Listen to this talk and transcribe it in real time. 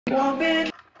Hi,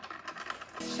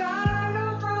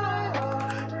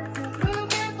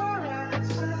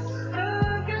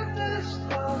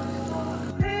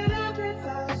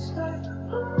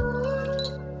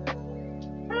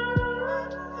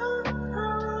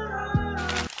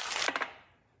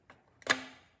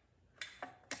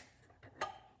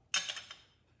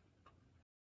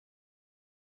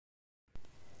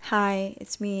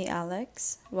 it's me,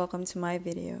 Alex. Welcome to my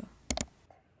video.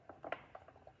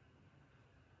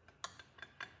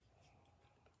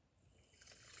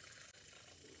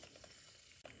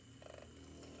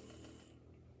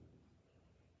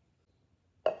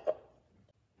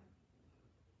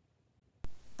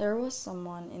 There was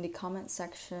someone in the comment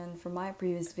section from my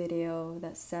previous video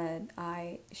that said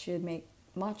I should make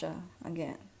matcha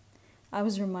again. I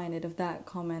was reminded of that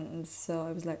comment, and so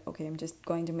I was like, okay, I'm just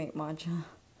going to make matcha.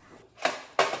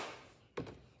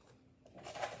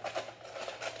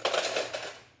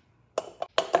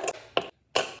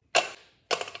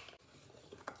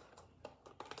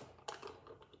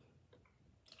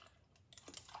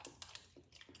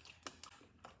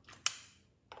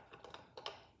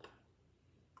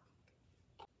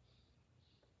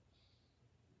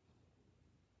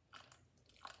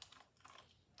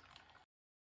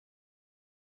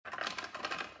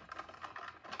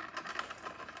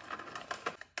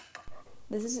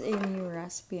 This is a new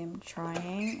recipe I'm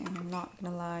trying, and I'm not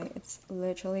gonna lie, it's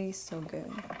literally so good.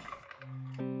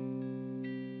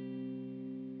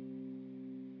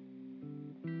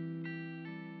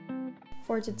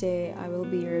 For today, I will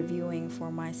be reviewing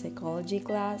for my psychology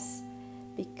class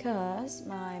because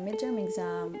my midterm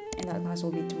exam in that class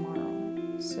will be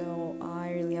tomorrow. So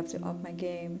I really have to up my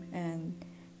game and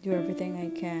do everything I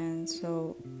can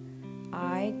so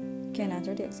I can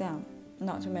enter the exam.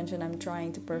 Not to mention I'm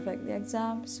trying to perfect the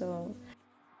exam, so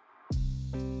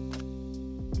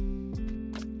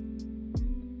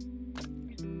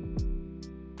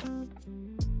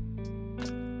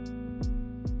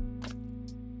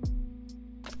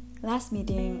last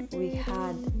meeting we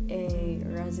had a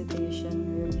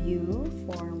recitation review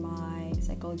for my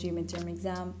psychology midterm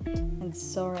exam, and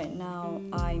so right now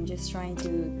I'm just trying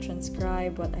to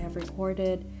transcribe what I have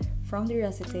recorded from the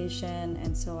recitation,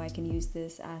 and so I can use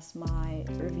this as my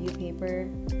review paper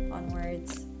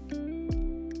onwards.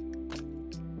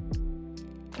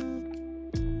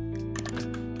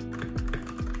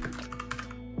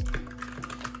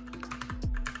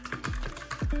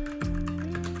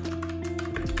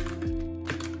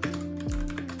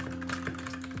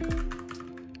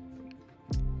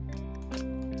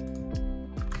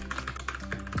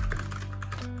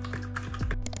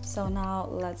 So now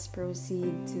let's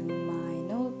proceed to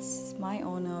my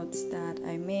own notes that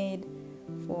I made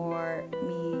for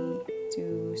me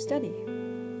to study.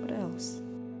 What else?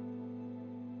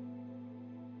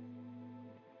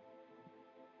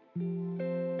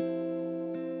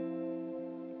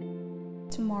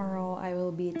 Tomorrow I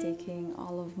will be taking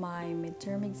all of my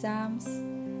midterm exams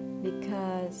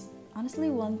because honestly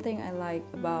one thing I like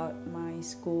about my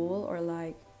school, or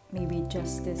like maybe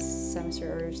just this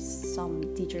semester or some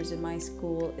teachers in my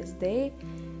school, is they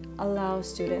allow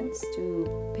students to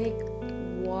pick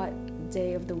what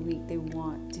day of the week they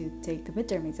want to take the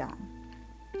midterm exam.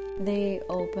 They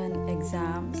open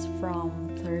exams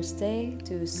from Thursday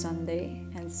to Sunday,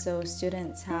 and so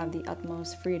students have the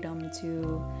utmost freedom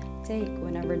to take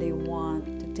whenever they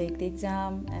want to take the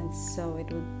exam, and so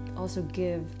it would also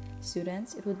give us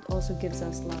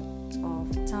lots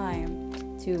of time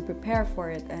to prepare for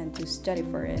it and to study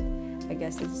for it. I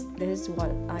guess this is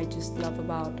what I just love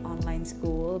about online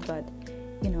school, but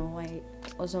I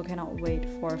also cannot wait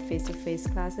for face-to-face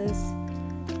classes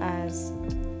as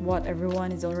what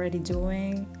everyone is already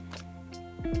doing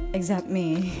except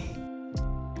me.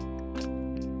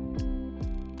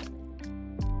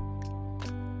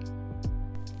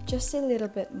 Just a little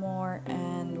bit more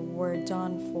and we're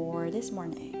done for this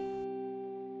morning.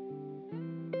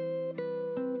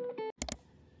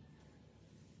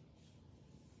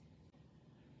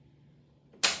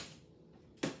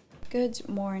 Good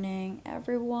morning,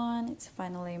 everyone. It's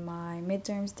finally my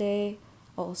midterms day.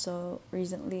 Also,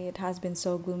 recently it has been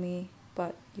so gloomy,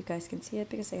 but you guys can see it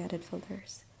because I added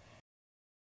filters.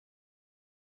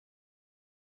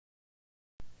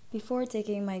 Before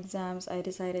taking my exams, I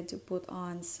decided to put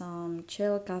on some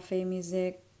chill cafe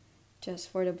music just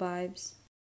for the vibes.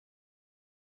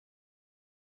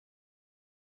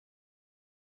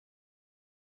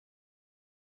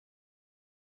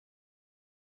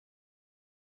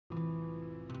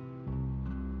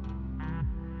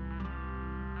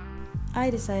 I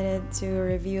decided to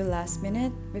review last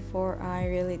minute before I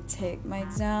really take my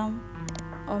exam.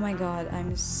 Oh my god,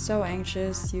 I'm so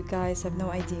anxious, you guys have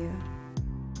no idea.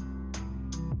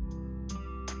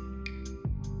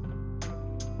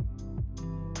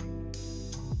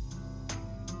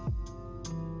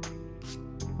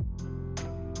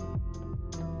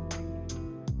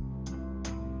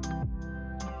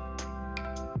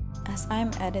 As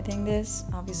I'm editing this,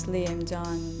 obviously I'm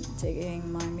done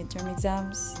taking my midterm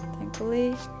exams,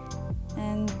 thankfully.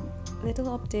 And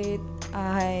little update,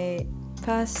 I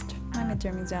passed my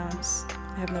midterm exams.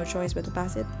 I have no choice but to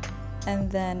pass it. And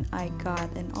then I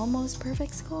got an almost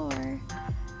perfect score,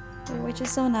 which is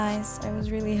so nice. I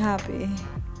was really happy.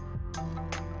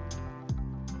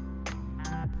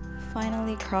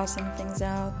 Finally crossing things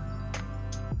out.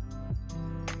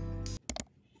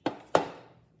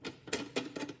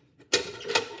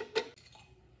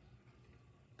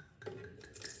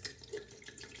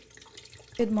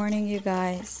 Good morning, you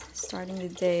guys. Starting the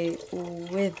day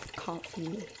with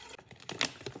coffee.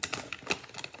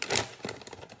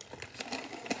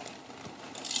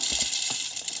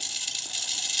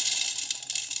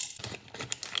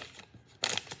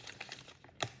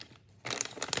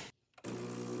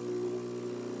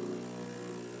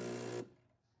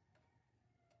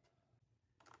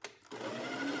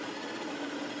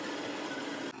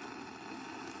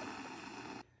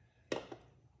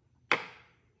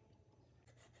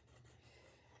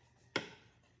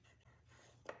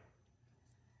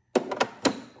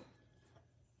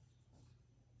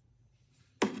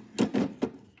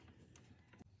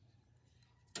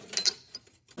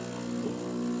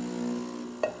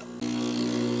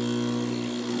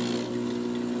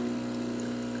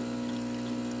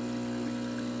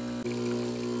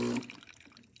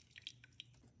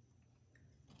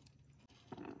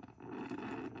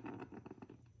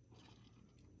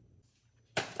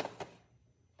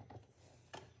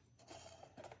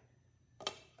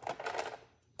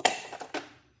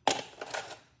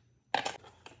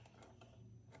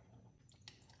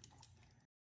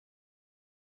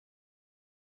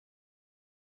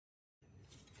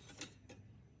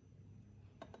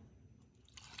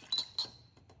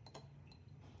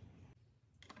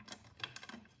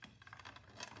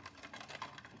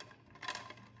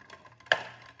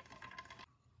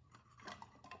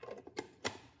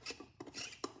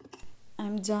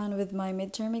 I'm done with my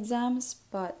midterm exams,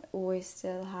 but we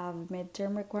still have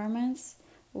midterm requirements,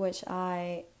 which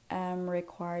I am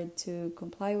required to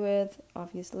comply with,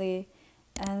 obviously.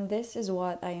 And this is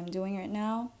what I am doing right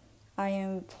now. I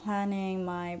am planning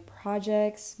my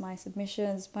projects, my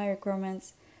submissions, my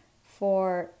requirements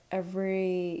for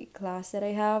every class that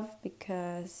I have,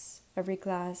 because every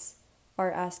class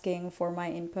are asking for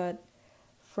my input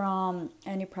from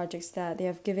any projects that they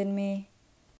have given me.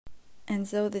 And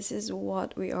so this is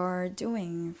what we are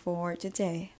doing for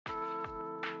today.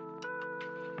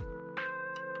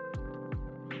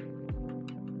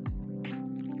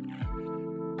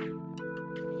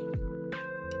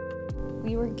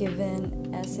 We were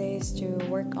given essays to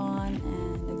work on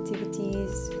and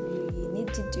activities we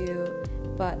need to do,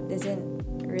 but isn't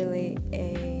really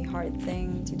a hard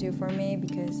thing to do for me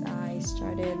because I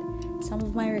started some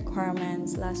of my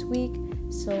requirements last week,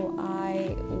 so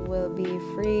I will be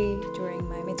free during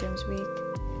my midterms week.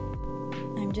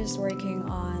 I'm just working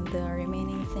on the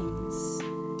remaining things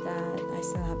that I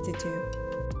still have to do.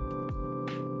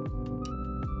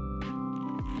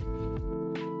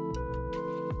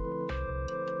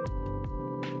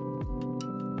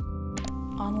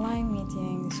 Online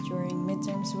meetings during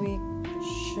midterms week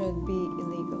should be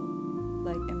illegal.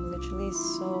 Like, I'm literally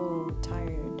so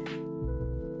tired.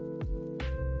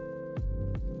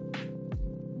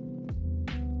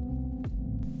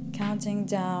 Counting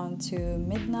down to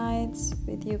midnights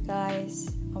with you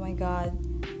guys. Oh my god,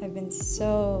 I've been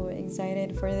so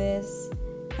excited for this,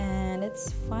 and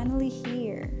it's finally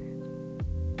here.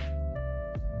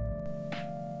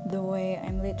 The way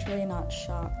I'm literally not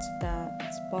shocked that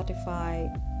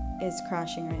Spotify is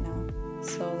crashing right now.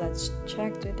 So let's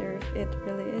check Twitter if it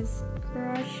really is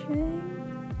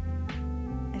crashing.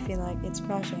 I feel like it's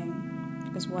crashing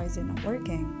because why is it not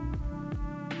working?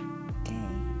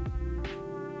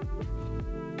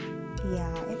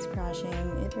 Yeah, it's crashing.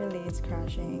 It really is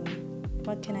crashing.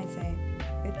 What can I say?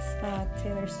 It's a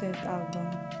Taylor Swift album.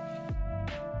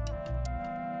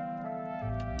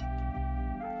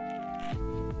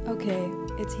 Okay,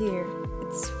 it's here.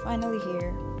 It's finally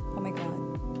here. Oh my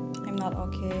god. I'm not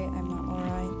okay. I'm not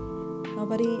alright.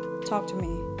 Nobody talk to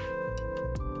me.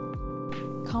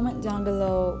 Comment down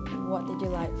below what did you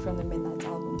like from the Midnight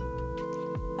album.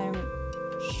 I'm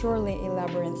surely a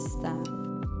labyrinth stan.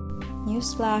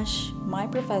 Newsflash, my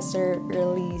professor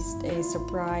released a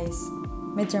surprise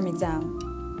midterm exam.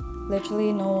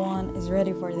 Literally, no one is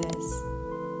ready for this.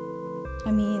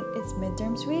 I mean, it's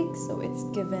midterms week, so it's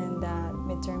given that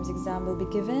midterms exam will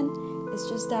be given. It's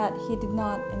just that he did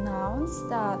not announce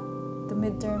that the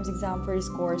midterms exam for his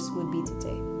course would be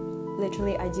today.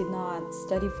 Literally, I did not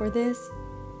study for this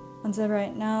until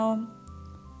right now,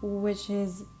 which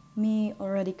is me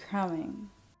already cramming.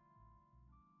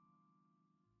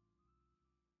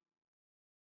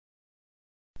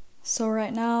 So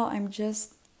right now, I'm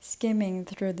just skimming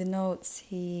through the notes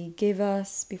he gave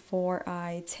us before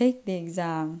I take the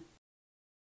exam.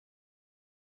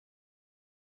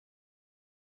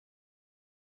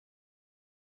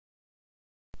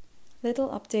 Little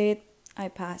update, I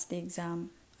passed the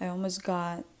exam. I almost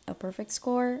got a perfect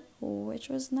score, which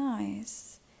was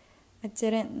nice. I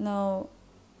didn't know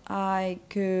I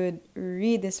could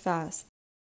read this fast.